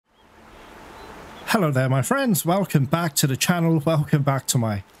Hello there, my friends. Welcome back to the channel. Welcome back to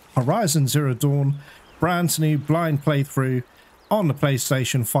my Horizon Zero Dawn brand new blind playthrough on the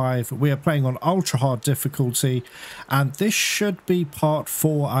PlayStation 5. We are playing on ultra hard difficulty, and this should be part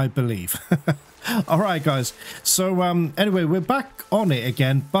 4, I believe. All right, guys. So anyway, we're back on it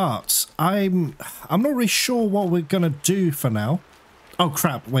again, but I'm not really sure what we're gonna do for now. Oh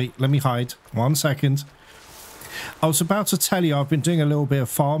crap! Wait, let me hide. 1 second. I was about to tell you I've been doing a little bit of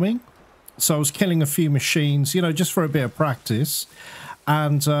farming. So I was killing a few machines, you know, just for a bit of practice,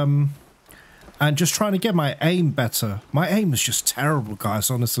 and just trying to get my aim better. My aim is just terrible, guys,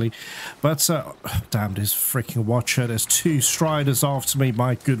 honestly. But damn, this freaking watcher! There's 2 striders after me.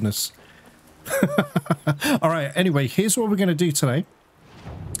 My goodness. All right. Anyway, here's what we're going to do today.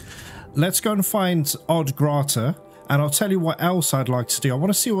 Let's go and find Odd Grata, and I'll tell you what else I'd like to do. I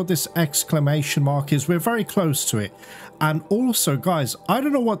want to see what this exclamation mark is. We're very close to it. And also, guys, I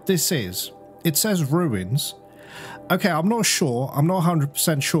don't know what this is. It says ruins. Okay, I'm not sure. I'm not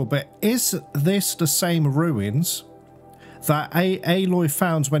 100% sure. But is this the same ruins that Aloy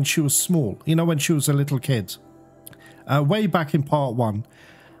found when she was small? You know, when she was a little kid? Way back in part 1.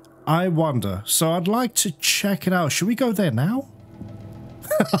 I wonder. So I'd like to check it out. Should we go there now?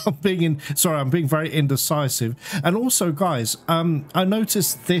 I'm being very indecisive. And also, guys, I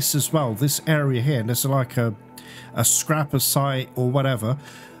noticed this as well. This area here. There's like a scrapper site or whatever.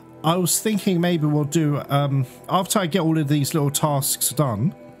 I was thinking maybe we'll do after I get all of these little tasks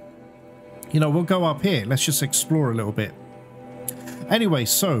done, you know, we'll go up here. Let's just explore a little bit. Anyway,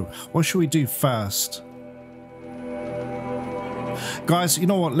 so what should we do first? Guys, you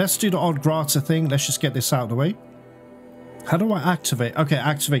know what? Let's do the Odd Grata thing. Let's just get this out of the way. How do I activate? Okay,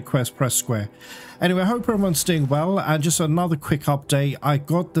 activate quest, press square. Anyway, I hope everyone's doing well. And just another quick update. I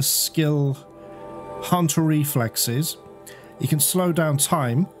got the skill Hunter Reflexes. You can slow down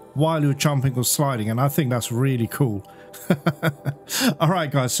time while you're jumping or sliding, and I think that's really cool. All right,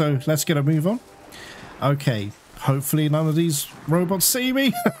 guys, so let's get a move on. Okay, hopefully none of these robots see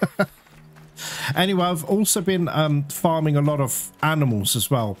me. Anyway, I've also been farming a lot of animals as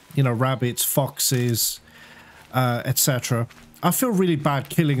well. You know, rabbits, foxes, etc. I feel really bad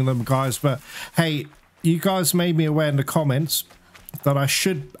killing them, guys, but hey, you guys made me aware in the comments that I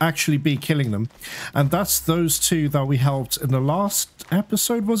should actually be killing them, and that's those 2 that we helped in the last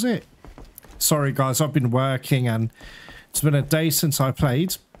episode, was it? Sorry guys, I've been working and it's been a day since I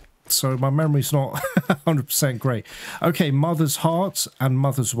played, so my memory's not 100% great. Okay, Mother's Heart and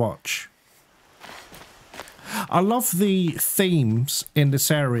Mother's Watch. I love the themes in this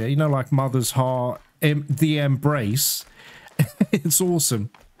area, you know, like Mother's Heart, the Embrace. It's awesome.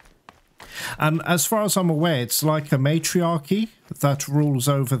 And as far as I'm aware, it's like a matriarchy that rules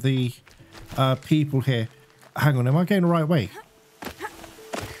over the people here. Hang on, am I going the right way?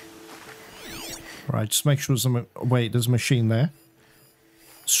 Right, just make sure there's wait, there's a machine there.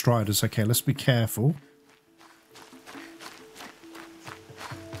 Striders, okay, let's be careful.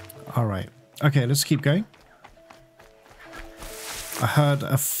 Alright, okay, let's keep going. I heard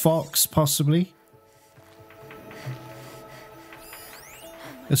a fox, possibly.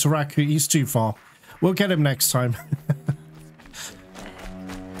 It's a raccoon. He's too far. We'll get him next time.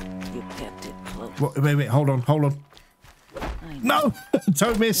 You kept it close. Wait, hold on. No!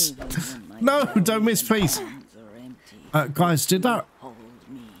 Don't miss! No, don't miss, please. Guys, did that...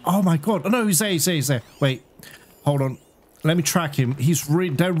 Oh my god. No, he's there. Wait, hold on. Let me track him.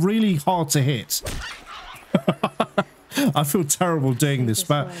 They're really hard to hit. I feel terrible doing this,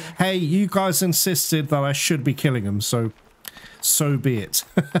 but hey, you guys insisted that I should be killing them, so be it.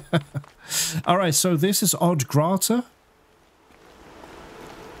 All right, so this is Odd Grata.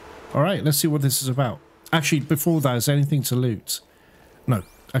 All right, let's see what this is about. Actually, before that, is there anything to loot? No.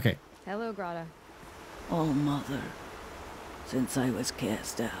 Okay. Hello, Grata. Oh, Mother, since I was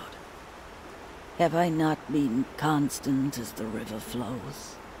cast out, have I not been constant as the river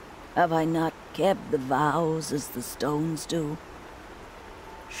flows? Have I not kept the vows as the stones do?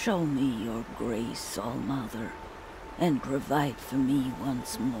 Show me your grace, All-Mother, and provide for me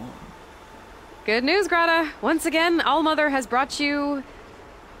once more. Good news, Grata. Once again, All-Mother has brought you...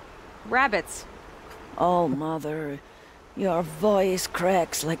 rabbits. All-Mother, your voice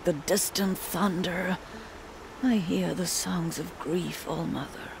cracks like the distant thunder. I hear the songs of grief,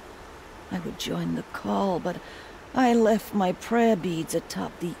 All-Mother. I would join the call, but I left my prayer beads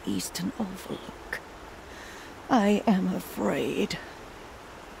atop the eastern overlook. I am afraid.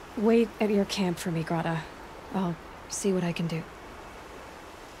 Wait at your camp for me, Grata. I'll see what I can do.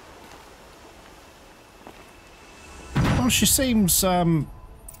 Well, she seems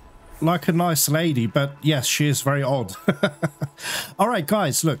like a nice lady, but yes, she is very odd. All right,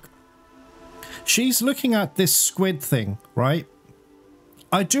 guys, look. She's looking at this squid thing, right?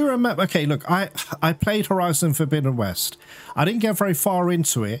 I do remember, okay, look, I played Horizon Forbidden West. I didn't get very far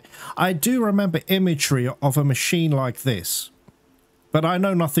into it. I do remember imagery of a machine like this, but I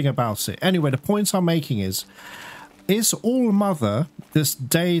know nothing about it. Anyway, the point I'm making is All Mother, this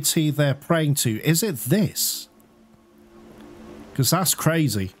deity they're praying to, is it this? Because that's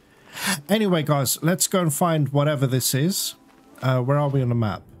crazy. Anyway, guys, let's go and find whatever this is. Where are we on the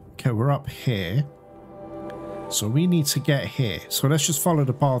map? Okay, we're up here. So we need to get here. So let's just follow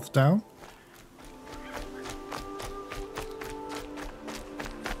the path down.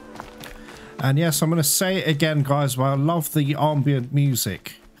 And yes, I'm going to say it again, guys, but I love the ambient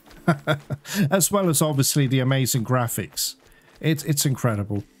music. As well as, obviously, the amazing graphics. It's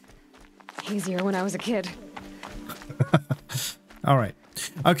incredible. Easier when I was a kid. All right.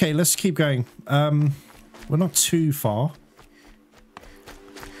 Okay, let's keep going. We're not too far.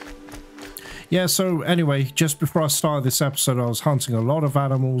 Yeah, so anyway, just before I started this episode, I was hunting a lot of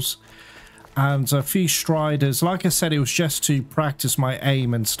animals and a few striders. Like I said, it was just to practice my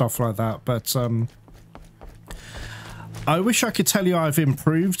aim and stuff like that. But I wish I could tell you I've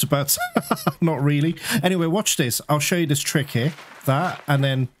improved, but not really. Anyway, watch this. I'll show you this trick here. That, and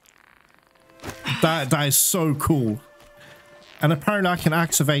then that is so cool. And apparently I can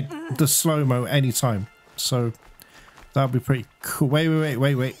activate the slow-mo anytime. So that'll be pretty cool.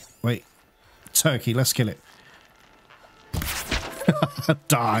 Wait. Turkey, let's kill it.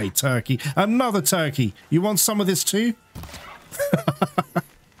 Die, turkey. Another turkey. You want some of this too?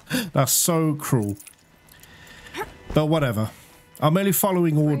 That's so cruel. But whatever. I'm only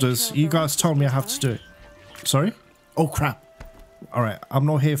following orders. You guys told me I have to do it. Sorry? Oh, crap. Alright, I'm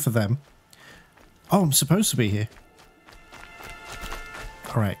not here for them. Oh, I'm supposed to be here.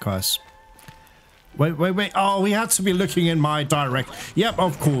 Alright, guys. Wait. Oh, we had to be looking in my direct. Yep,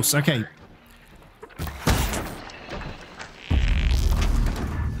 of course. Okay.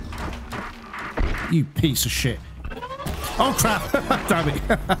 You piece of shit. Oh, crap. Damn it.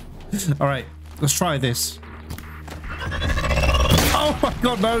 Alright, let's try this. Oh, my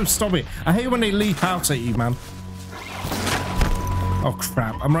God, no. Stop it. I hate when they leap out at you, man. Oh,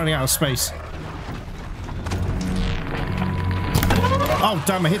 crap. I'm running out of space. Oh,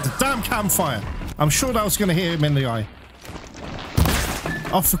 damn, I hit the damn campfire. I'm sure that was going to hit him in the eye.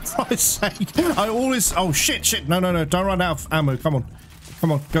 Oh, for Christ's sake. I always... Oh, shit. No. Don't run out of ammo. Come on.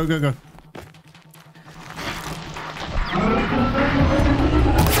 Go.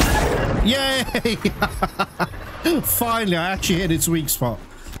 Yay! Finally, I actually hit its weak spot.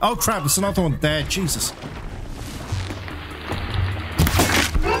 Oh, crap. There's another one there. Jesus.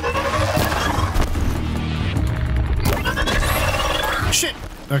 Shit.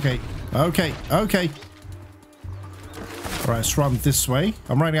 Okay. Alright, let's run this way.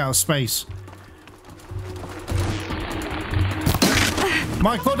 I'm running out of space.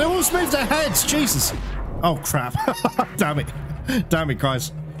 My God, they almost moved their heads. Jesus. Oh, crap. Damn it,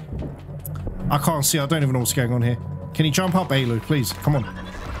 guys. I can't see. I don't even know what's going on here. Can you jump up, Aloy, please? Come on.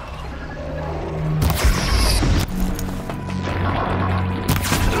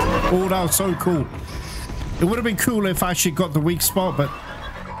 Oh, that was so cool. It would have been cool if I actually got the weak spot, but...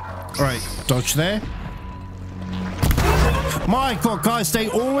 Alright, dodge there. My God, guys, they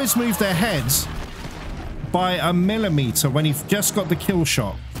always move their heads by a millimeter when you've just got the kill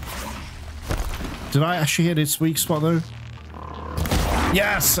shot. Did I actually hit its weak spot, though?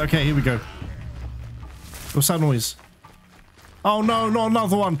 Yes! Okay, here we go. What's that noise? Oh, no, not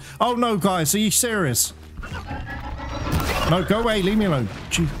another one. Oh, no, guys, are you serious? No, go away. Leave me alone.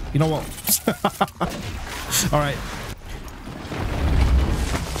 Gee, you know what? All right.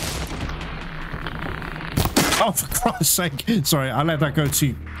 Oh, for Christ's sake. Sorry, I let that go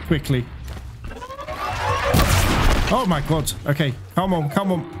too quickly. Oh, my God. Okay, come on.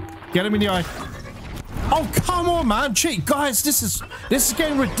 Get him in the eye. Oh, come on, man. Gee, guys, this is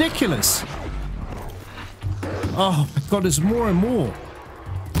getting ridiculous. Oh, my God, there's more and more.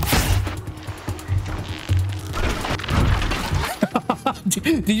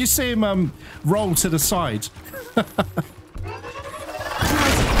 Did you see him roll to the side?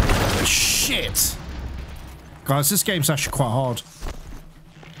 Shit. Guys, this game's actually quite hard.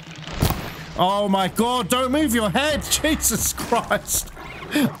 Oh my God, don't move your head. Jesus Christ.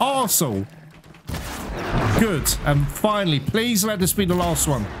 Arsehole. Good. And finally, please let this be the last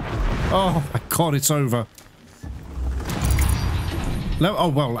one. Oh my God, it's over. Oh,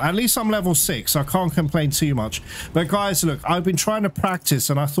 well, at least I'm level 6. I can't complain too much. But guys, look, I've been trying to practice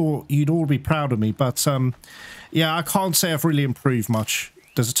and I thought you'd all be proud of me. But, yeah, I can't say I've really improved much.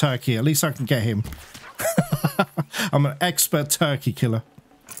 There's a turkey. At least I can get him. I'm an expert turkey killer.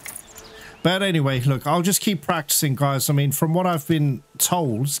 But anyway, look, I'll just keep practicing, guys. I mean, from what I've been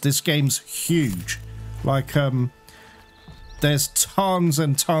told, this game's huge. Like, there's tons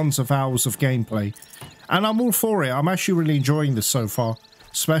and tons of hours of gameplay. And I'm all for it. I'm actually really enjoying this so far.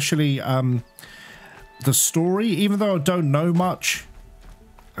 Especially the story, even though I don't know much.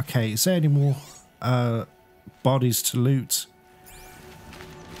 Okay, is there any more bodies to loot?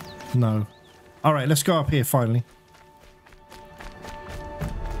 No. Alright, let's go up here finally.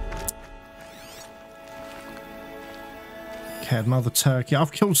 Okay, another turkey.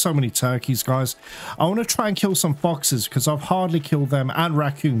 I've killed so many turkeys, guys. I want to try and kill some foxes because I've hardly killed them, and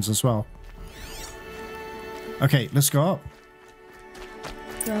raccoons as well. Okay, let's go up.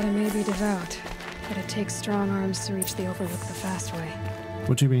 Grata may be devout, but it takes strong arms to reach the Overlook the fast way.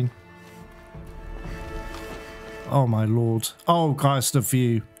 What do you mean? Oh my lord. Oh, guys, the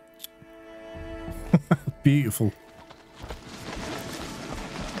view. Beautiful.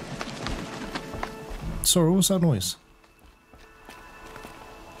 Sorry, what was that noise?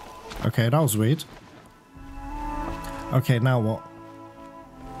 Okay, that was weird. Okay, now what?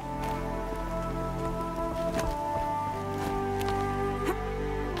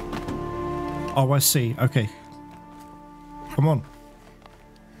 Oh, I see. Okay. Come on.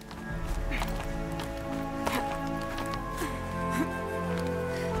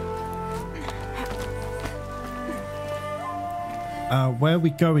 Where are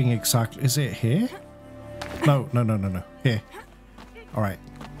we going exactly? Is it here? No. Here. All right.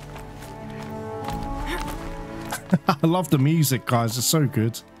 I love the music, guys. It's so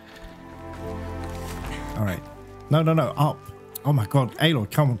good. All right. No. Up. Oh my God. Aloy,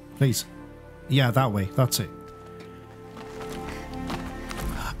 come on, please. Yeah, that way. That's it.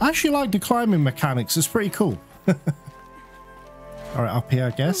 I actually like the climbing mechanics. It's pretty cool. All right, up here,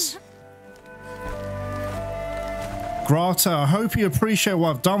 I guess. Grata, I hope you appreciate what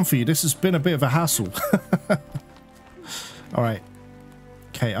I've done for you. This has been a bit of a hassle. All right.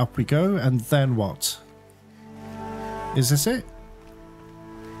 Okay, up we go. And then what? Is this it?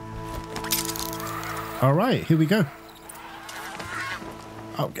 All right, here we go.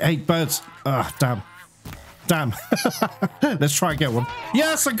 Oh, hey, birds. Ah, damn. Damn. Let's try and get one.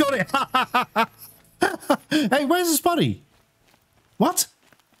 Yes, I got it. Hey, where's his body? What?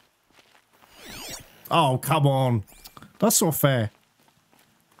 Oh, come on. That's not fair.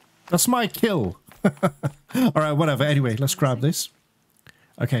 That's my kill. All right, whatever. Anyway, let's grab this.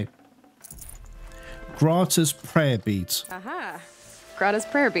 Okay. Grata's prayer beads. Aha. Grata's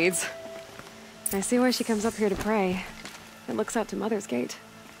prayer beads. I see why she comes up here to pray. It looks out to Mother's Gate.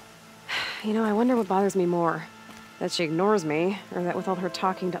 You know, I wonder what bothers me more. That she ignores me, or that with all her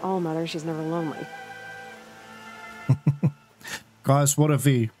talking to All-Mother, she's never lonely. Guys, what a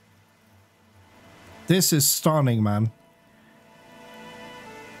view. This is stunning, man.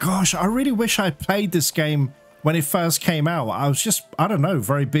 Gosh, I really wish I played this game when it first came out. I was just, I don't know,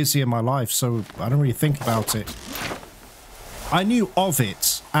 very busy in my life, so I don't really think about it. I knew of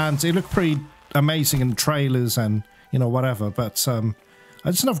it, and it looked pretty amazing in the trailers and, you know, whatever, but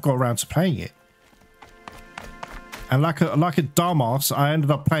I just never got around to playing it. And like a dumbass, I ended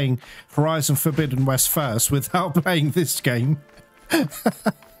up playing Horizon Forbidden West first without playing this game.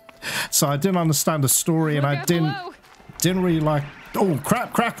 So I didn't understand the story, and I didn't really like... Oh,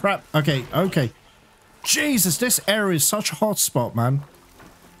 crap. Okay. Jesus, this area is such a hot spot, man.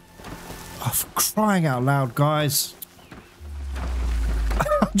 Oh, for crying out loud, guys.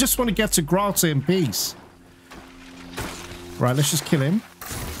 I just want to get to Grata in peace. Right, let's just kill him.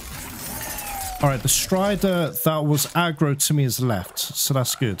 Alright, the Strider that was aggro to me is left, so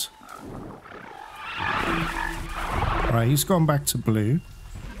that's good. Alright, he's gone back to blue.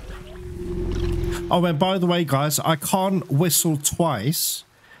 Oh, and by the way, guys, I can't whistle twice.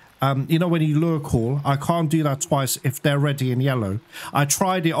 You know when you lure call, I can't do that twice if they're ready in yellow. I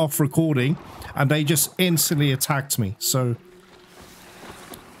tried it off recording, and they just instantly attacked me, so...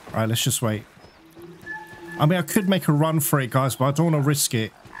 Alright, let's just wait. I mean, I could make a run for it, guys, but I don't want to risk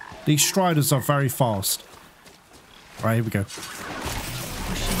it. These Striders are very fast. Alright, here we go.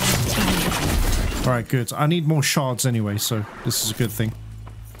 Alright, good. I need more shards anyway, so this is a good thing.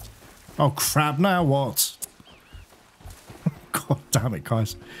 Oh, crap. Now what? God damn it,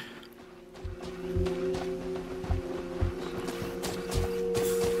 guys.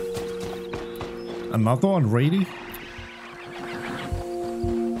 Another one, really?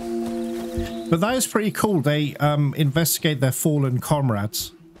 But that is pretty cool. They investigate their fallen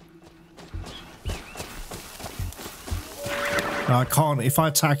comrades. No, I can't. If I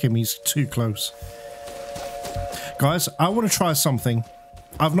attack him, he's too close. Guys, I want to try something.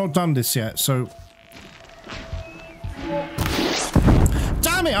 I've not done this yet, so...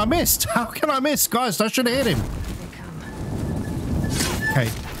 Damn Damn it, I missed. How can I miss? Guys, I should have hit him. Okay.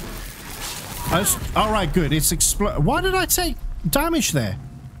 All right, good. It's Why did I take damage there?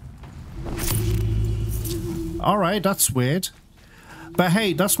 All right, that's weird. But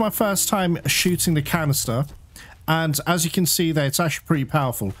hey, that's my first time shooting the canister. And as you can see there, it's actually pretty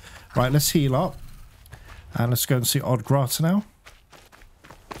powerful. Right, let's heal up. And let's go and see Odd Grata now.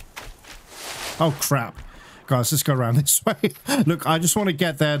 Oh, crap. Guys, let's go around this way. Look, I just want to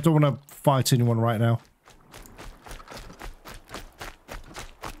get there. Don't want to fight anyone right now.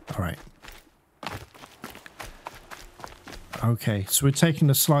 All right. Okay, so we're taking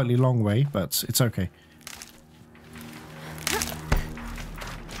a slightly long way, but it's okay.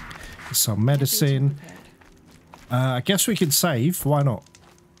 Some medicine. I guess we can save. Why not?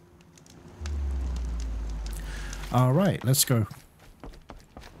 All right, let's go.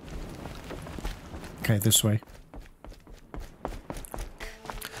 Okay, this way.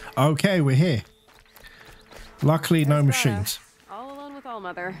 Okay, we're here. Luckily, no machines. All alone with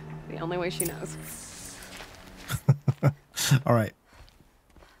All-Mother. The only way she knows. All right.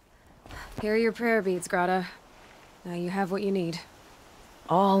 Here are your prayer beads, Grata. Now you have what you need.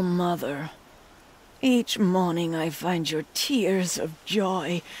 All-Mother, each morning I find your tears of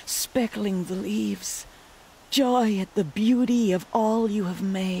joy speckling the leaves. Joy at the beauty of all you have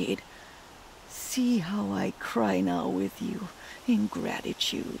made. See how I cry now with you in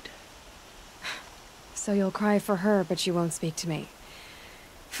gratitude. So you'll cry for her, but you won't speak to me.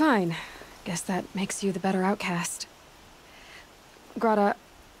 Fine. Guess that makes you the better outcast. Grata,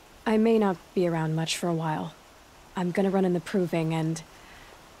 I may not be around much for a while. I'm gonna run in the proving, and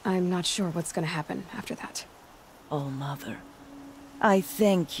I'm not sure what's gonna happen after that. All-Mother, I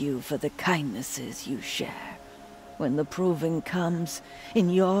thank you for the kindnesses you share. When the proving comes,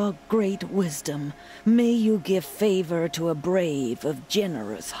 in your great wisdom, may you give favor to a brave of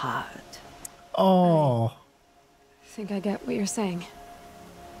generous heart. Oh. I think I get what you're saying.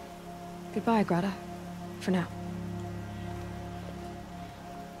 Goodbye, Grata. For now.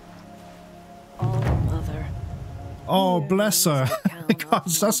 All-Mother. Oh, bless her.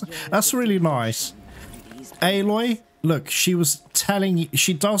 Gosh, that's really nice. Aloy, look, she was telling you,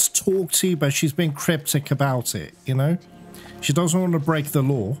 she does talk to you, but she's been cryptic about it, you know? She doesn't want to break the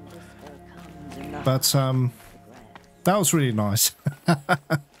law. But, that was really nice.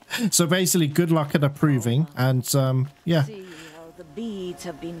 So basically, good luck at approving, and, yeah.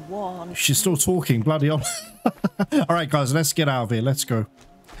 She's still talking, bloody hell. Alright, guys, let's get out of here. Let's go.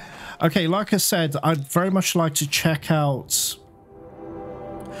 Okay, like I said, I'd very much like to check out...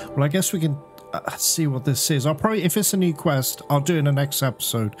 Well, I guess we can see what this is. I'll probably, if it's a new quest, I'll do it in the next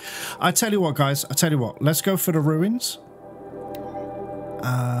episode. I tell you what, guys, I tell you what. Let's go for the ruins.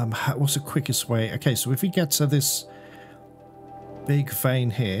 What's the quickest way? Okay, so if we get to this big vein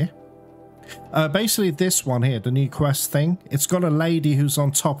here... basically this one here, the new quest thing, it's got a lady who's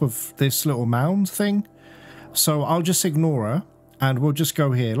on top of this little mound thing. So I'll just ignore her. And we'll just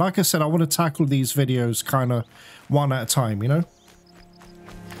go here. Like I said, I want to tackle these videos kind of one at a time, you know?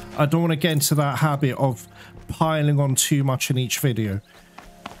 I don't want to get into that habit of piling on too much in each video.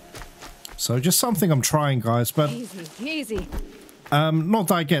 So just something I'm trying, guys. But Easy. not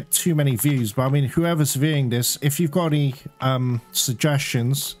that I get too many views, but I mean, whoever's viewing this, if you've got any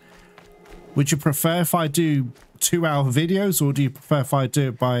suggestions, would you prefer if I do 2-hour videos, or do you prefer if I do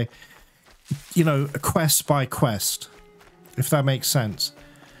it by, you know, quest by quest? If that makes sense.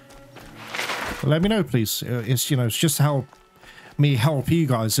 Let me know, please. It's, you know, it's just to help me help you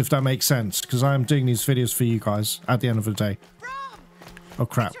guys, if that makes sense, because I'm doing these videos for you guys at the end of the day. Oh,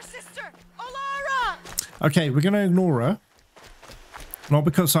 crap. Okay, we're going to ignore her. Not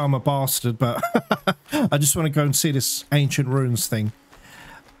because I'm a bastard, but I just want to go and see this ancient ruins thing.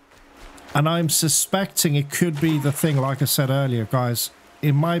 And I'm suspecting it could be the thing, like I said earlier, guys.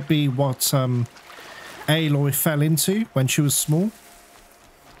 It might be what Aloy fell into when she was small.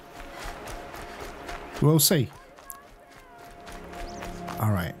 We'll see.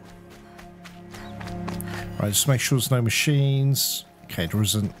 Alright. Right, just make sure there's no machines. Okay, there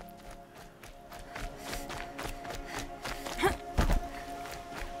isn't.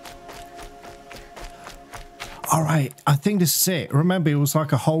 Alright, I think this is it. Remember, it was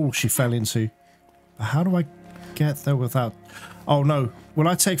like a hole she fell into. How do I get there without... Oh no, will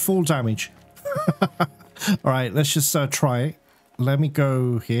I take full damage? Alright, let's just try it. Let me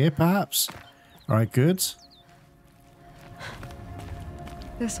go here, perhaps. Alright, good.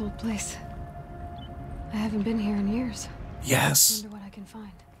 This old place. I haven't been here in years. Yes. Wonder what I can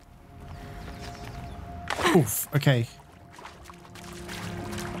find. Oof, okay.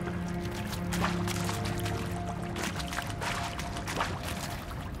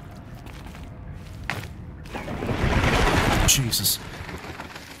 Jesus.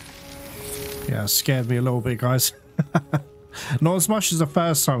 Yeah, it scared me a little bit, guys. Not as much as the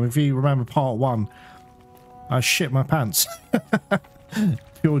first time. If you remember part 1, I shit my pants.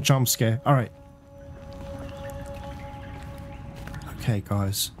 Pure jump scare. All right. Okay,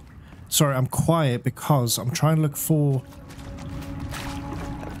 guys. Sorry, I'm quiet because I'm trying to look for...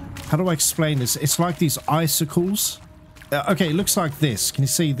 How do I explain this? It's like these icicles. Okay, it looks like this. Can you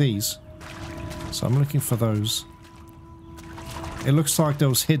see these? So I'm looking for those. It looks like there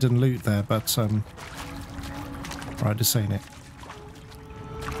was hidden loot there, but right, this ain't it.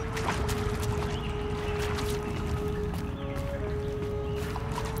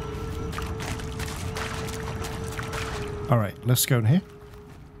 All right, let's go in here.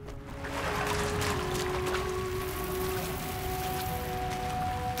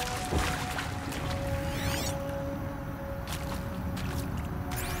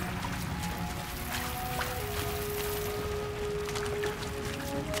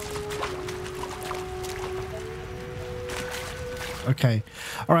 Okay.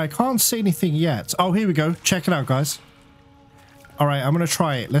 All right, I can't see anything yet. Oh, here we go. Check it out, guys. All right, I'm going to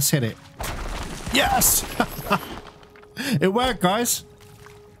try it. Let's hit it. Yes! It worked, guys.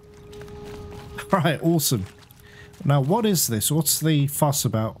 All right, awesome. Now, what is this? What's the fuss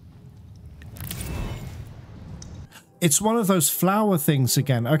about? It's one of those flower things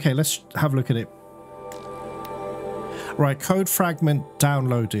again. Okay, let's have a look at it. Right, code fragment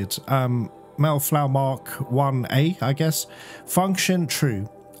downloaded. Metal flower mark 1A, I guess. Function true.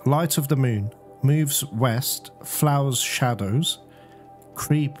 Light of the moon. Moves west. Flowers shadows.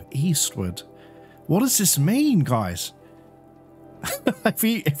 Creep eastward. What does this mean, guys?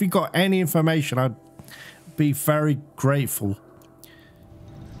 If you got any information, I'd be very grateful.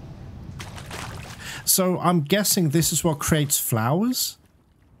 So I'm guessing this is what creates flowers?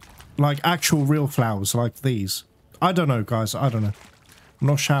 Like actual real flowers like these. I don't know, guys. I don't know. I'm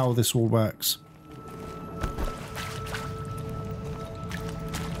not sure how this all works.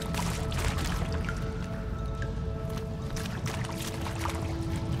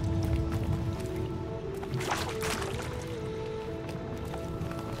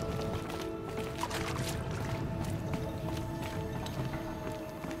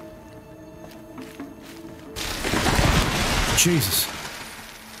 Jesus.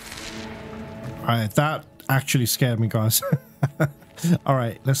 Alright, that actually scared me, guys.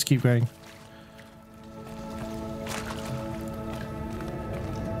 Alright, let's keep going.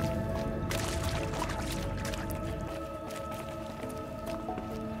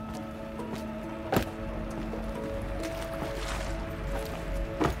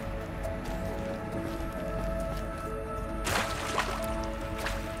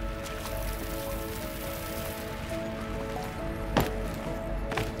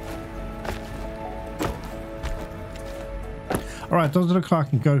 Alright, doesn't look like I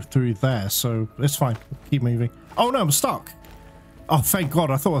can go through there, so it's fine. Keep moving. Oh no, I'm stuck! Oh, thank God,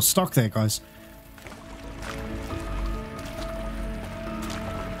 I thought I was stuck there, guys.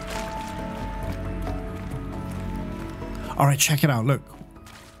 Alright, check it out, look.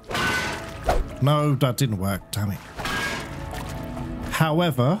 No, that didn't work, damn it.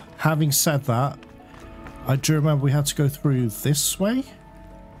 However, having said that, I do remember we had to go through this way.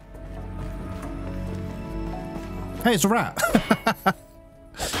 Hey, it's a rat.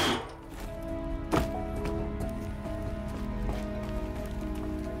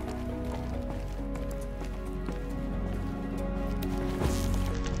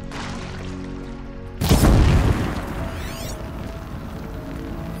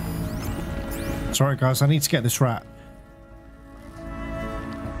 Sorry, guys, I need to get this rat.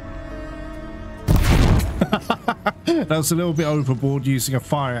 That was a little bit overboard using a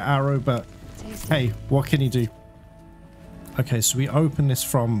fire arrow, but hey, what can you do? Okay, so we opened this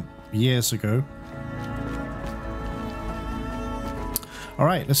from years ago. All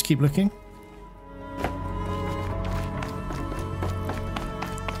right, let's keep looking.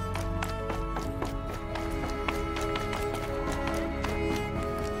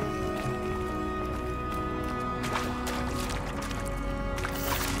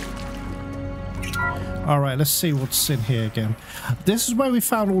 All right, let's see what's in here again. This is where we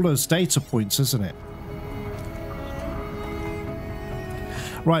found all those data points, isn't it?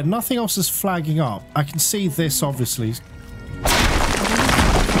 Right, nothing else is flagging up. I can see this, obviously.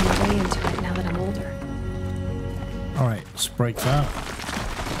 I way into it now that I'm older. All right, let's break that.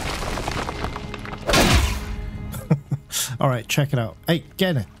 All right, check it out. Hey,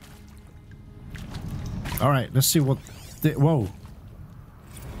 get it. All right, let's see what... Whoa.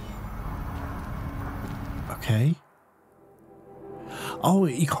 Okay. Oh,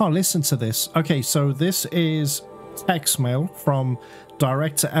 you can't listen to this. Okay, so this is text mail from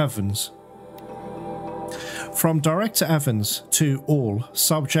Director Evans. From Director Evans to all,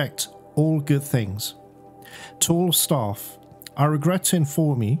 subject, all good things. To all staff, I regret to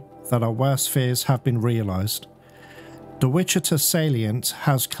inform you that our worst fears have been realised. The Wichita salient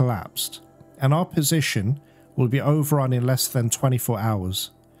has collapsed, and our position will be overrun in less than 24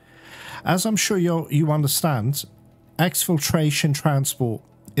 hours. As I'm sure you understand, exfiltration transport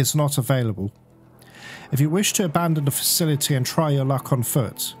is not available. If you wish to abandon the facility and try your luck on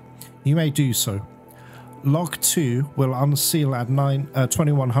foot, you may do so. Log 2 will unseal at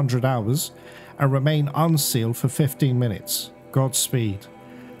 2100 hours and remain unsealed for 15 minutes. Godspeed.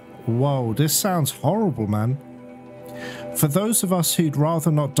 Whoa, this sounds horrible, man. For those of us who'd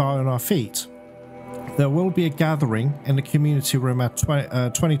rather not die on our feet, there will be a gathering in the community room at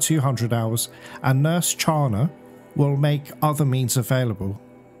 2200 hours, and Nurse Charna will make other means available.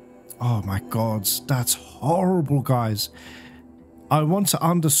 Oh my god, that's horrible, guys. I want to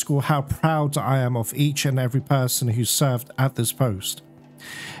underscore how proud I am of each and every person who served at this post.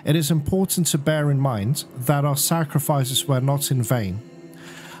 It is important to bear in mind that our sacrifices were not in vain.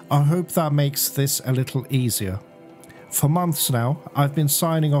 I hope that makes this a little easier. For months now, I've been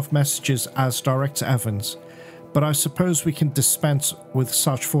signing off messages as Director Evans, but I suppose we can dispense with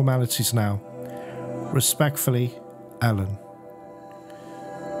such formalities now. Respectfully, Ellen.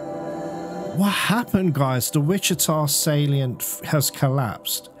 What happened, guys? The Wichita salient has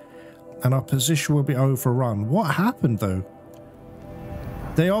collapsed, and our position will be overrun. What happened, though?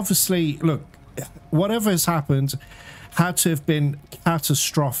 They obviously, look, whatever has happened had to have been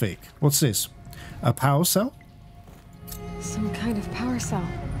catastrophic. What's this? A power cell? Some kind of power cell.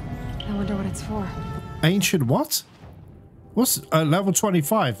 I wonder what it's for. Ancient what? What's level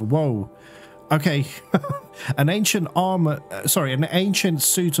 25? Whoa. Okay. An ancient an ancient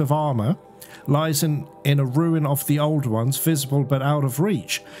suit of armor lies in a ruin of the old ones, visible but out of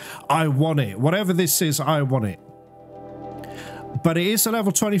reach. I want it. Whatever this is, I want it. But it is a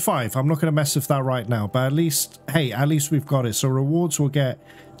level 25. I'm not going to mess with that right now. But at least, hey, at least we've got it. So rewards will get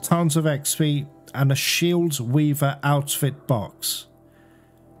tons of XP and a Shield Weaver outfit box.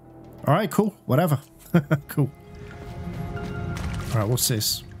 All right, cool. Whatever. Cool. All right, what's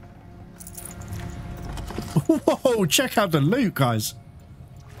this? Whoa, check out the loot, guys.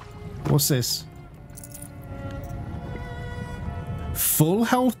 What's this? Full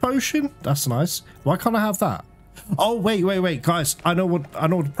health potion? That's nice. Why can't I have that? Oh, wait, guys. I know what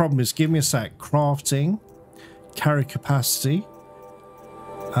the problem is. Give me a sec. Crafting. Carry capacity.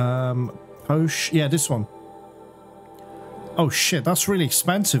 Potion. Yeah, this one. Oh shit, that's really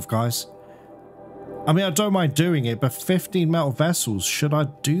expensive, guys. I mean, I don't mind doing it, but 15 metal vessels. Should I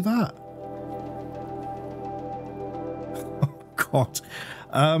do that? Oh god.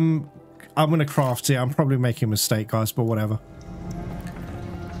 I'm gonna craft it. I'm probably making a mistake, guys, but whatever.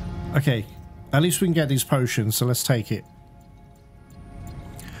 Okay. At least we can get these potions, so let's take it.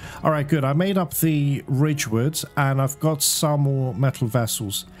 Alright, good. I made up the Ridgewood, and I've got some more metal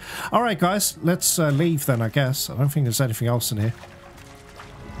vessels. Alright, guys. Let's leave then, I guess. I don't think there's anything else in here.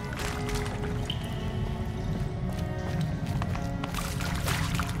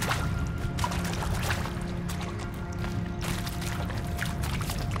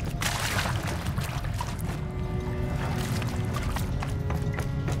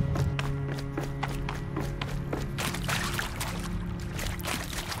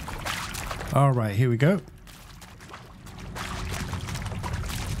 All right, here we go.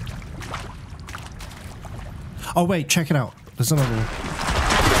 Oh, wait, check it out. There's another one.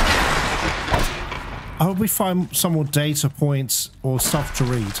 I hope we find some more data points or stuff to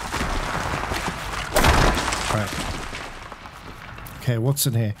read. Right. Okay, what's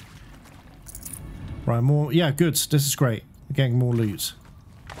in here? Right, more. Yeah, good. This is great. We're getting more loot.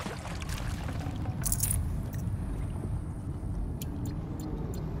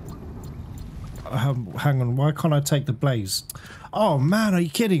 Hang on, why can't I take the blaze? Oh man, are you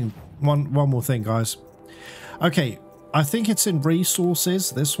kidding? One more thing, guys. Okay, I think it's in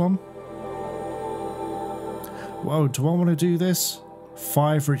resources, this one. Whoa, do I want to do this?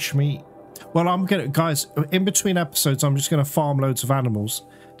 5 rich meat. Well, I'm gonna, guys, in between episodes, I'm just gonna farm loads of animals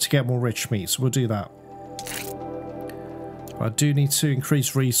to get more rich meat, so we'll do that. I do need to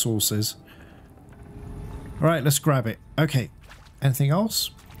increase resources. Alright, let's grab it. Okay, anything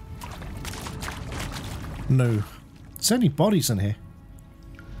else? No. Is there any bodies in here?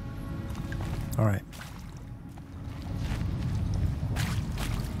 Alright.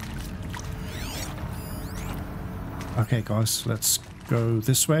 Okay, guys, let's go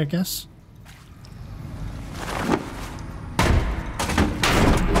this way, I guess.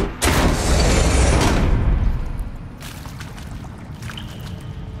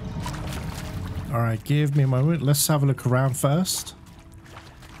 Alright, give me a moment. Let's have a look around first.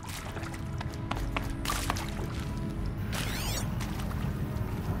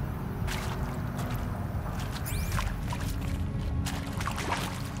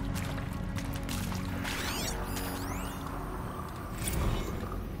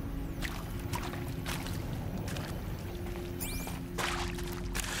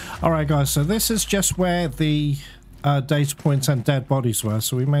 Alright guys, so this is just where the data points and dead bodies were,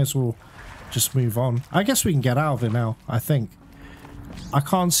 so we may as well just move on. I guess we can get out of it now, I think. I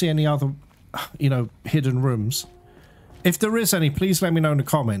can't see any other, you know, hidden rooms. If there is any, please let me know in the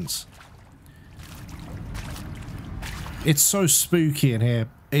comments. It's so spooky in here.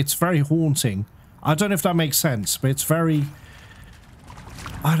 It's very haunting. I don't know if that makes sense, but it's very,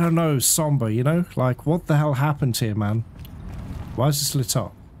 I don't know, somber, you know? Like, what the hell happened here, man? Why is this lit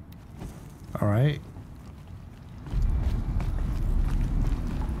up? Alright.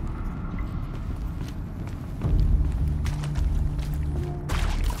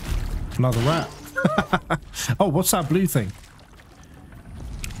 Another rat. Oh, what's that blue thing?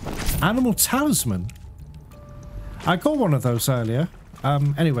 Animal talisman. I got one of those earlier.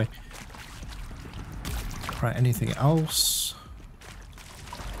 Anyway. Right, anything else?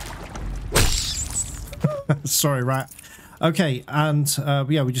 Sorry, rat. Okay, and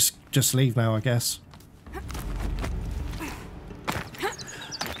yeah, we just leave now, I guess.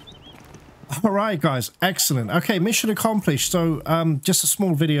 Alright guys, excellent. Okay, mission accomplished. So just a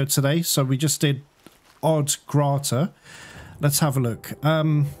small video today. So we just did Odd Grata. Let's have a look.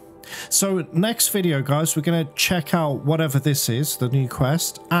 So next video guys, we're going to check out whatever this is, the new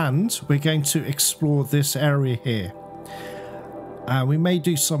quest, and we're going to explore this area here. We may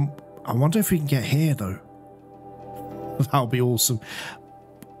do some, I wonder if we can get here though. That'll be awesome.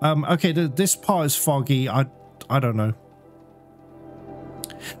 Okay, this part is foggy. I don't know.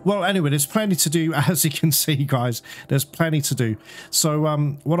 Well, anyway, there's plenty to do, as you can see, guys. There's plenty to do. So,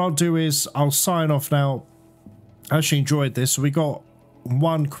 what I'll do is I'll sign off now. I actually enjoyed this. We got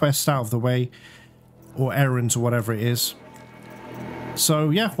one quest out of the way, or errand, or whatever it is. So,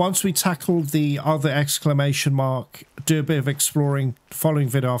 yeah, once we tackle the other exclamation mark, do a bit of exploring, following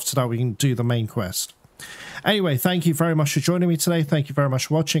video after that, we can do the main quest. Anyway, thank you very much for joining me today. Thank you very much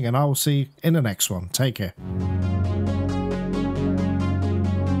for watching, and I will see you in the next one. Take care.